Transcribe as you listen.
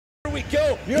we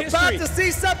go. You're about to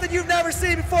see something you've never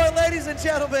seen before, ladies and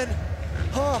gentlemen.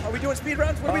 Oh, are we doing speed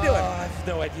runs? What are we doing? I have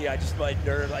no idea. I just, my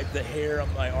nerve, like the hair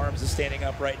on my arms is standing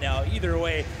up right now. Either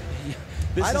way,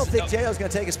 I don't think J.O.'s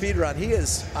going to take a speed run. He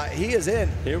is in.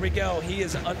 Here we go. He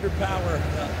is under power.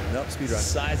 Nope, speed run.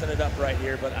 Sizing it up right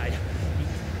here, but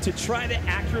to try to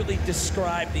accurately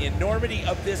describe the enormity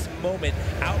of this moment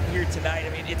out here tonight, I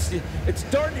mean, it's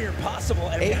darn near impossible.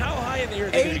 I mean, how high in the air are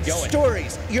they going to be going? 8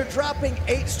 stories. You're dropping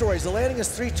 8 stories. The landing is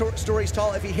 3 stories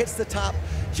tall. If he hits the top,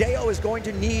 J.O. is going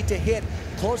to need to hit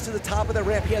close to the top of the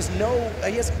ramp. He has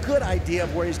a good idea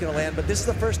of where he's going to land, but this is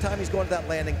the first time he's going to that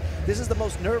landing. This is the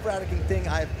most nerve-wracking thing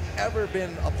I've ever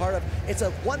been a part of. It's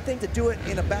one thing to do it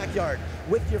in a backyard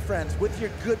with your friends, with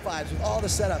your good vibes, with all the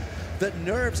setup. The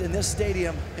nerves in this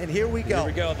stadium, and here we go. Here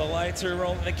we go. The lights are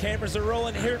rolling, the cameras are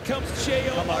rolling. Here comes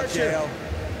J.O. Come on, Archer. J.O.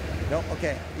 Nope.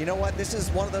 Okay. You know what? This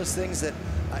is one of those things that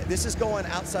this is going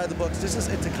outside the books.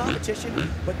 It's a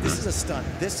competition, but this is a stunt.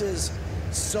 This is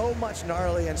so much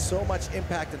gnarly and so much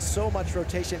impact and so much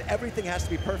rotation. Everything has to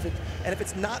be perfect, and if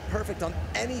it's not perfect on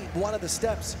any one of the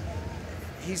steps,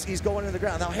 he's going to the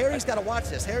ground. Now, Harry's got to watch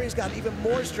this. Harry's got even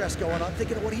more stress going on,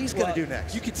 thinking of what he's going to do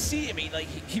next. You could see, I mean, like,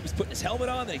 he was putting his helmet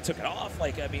on, then he took it off.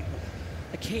 Like, I mean,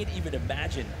 I can't even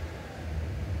imagine.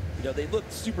 You know, they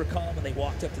looked super calm when they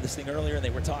walked up to this thing earlier, and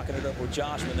they were talking it over with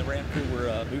Josh when the ramp crew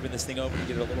were moving this thing over to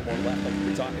get it a little more left, like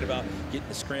we were talking about, getting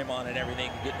the scrim on and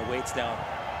everything, getting the weights down.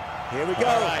 Here we go.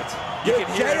 All right. You can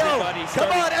hear everybody.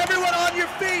 Come on, everyone on your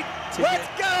feet. Let's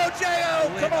go, J.O.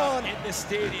 Come on. In the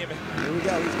stadium. Here we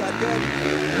go. He's got good.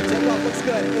 Take off. Looks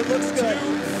good. It looks good.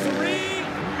 2, 3.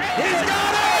 He's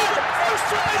got it.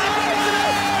 First try.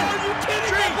 Are you kidding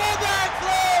me? Triple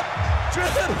backflip.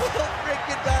 Triple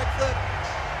freaking backflip.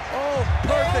 Oh,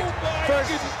 perfect.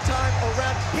 First time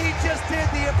around. He just did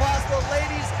the impossible,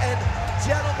 ladies and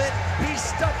gentlemen. He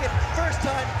stuck it first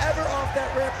time ever off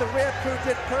that ramp. The ramp crew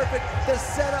did perfect. The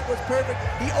setup was perfect.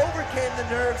 He overcame the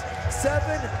nerves. 7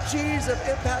 G's of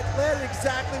impact, landed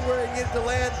exactly where he needed to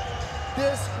land.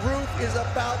 This roof is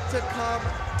about to come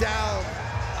down.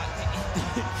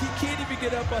 He can't even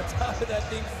get up on top of that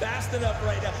thing fast enough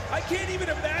right now. I can't even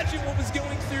imagine what was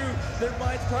going through their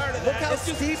minds prior to that. Look how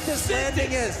steep this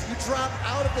landing is. You drop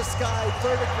out of the sky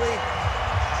vertically.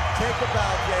 Take a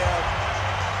bow, J.O.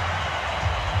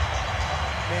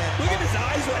 Man, look at his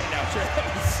eyes right now,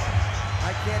 Travis.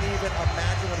 I can't even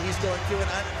imagine what he's going through,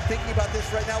 and I'm thinking about this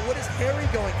right now. What is Harry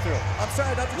going through? I'm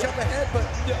sorry not to jump ahead, but...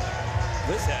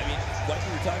 Listen, I mean, like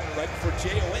we were talking right before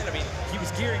J.O. went, I mean, he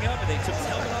was gearing up and they took his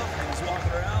helmet off and he was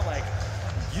walking around like,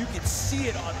 you could see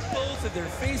it on both of their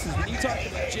faces when you talk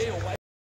about J.O.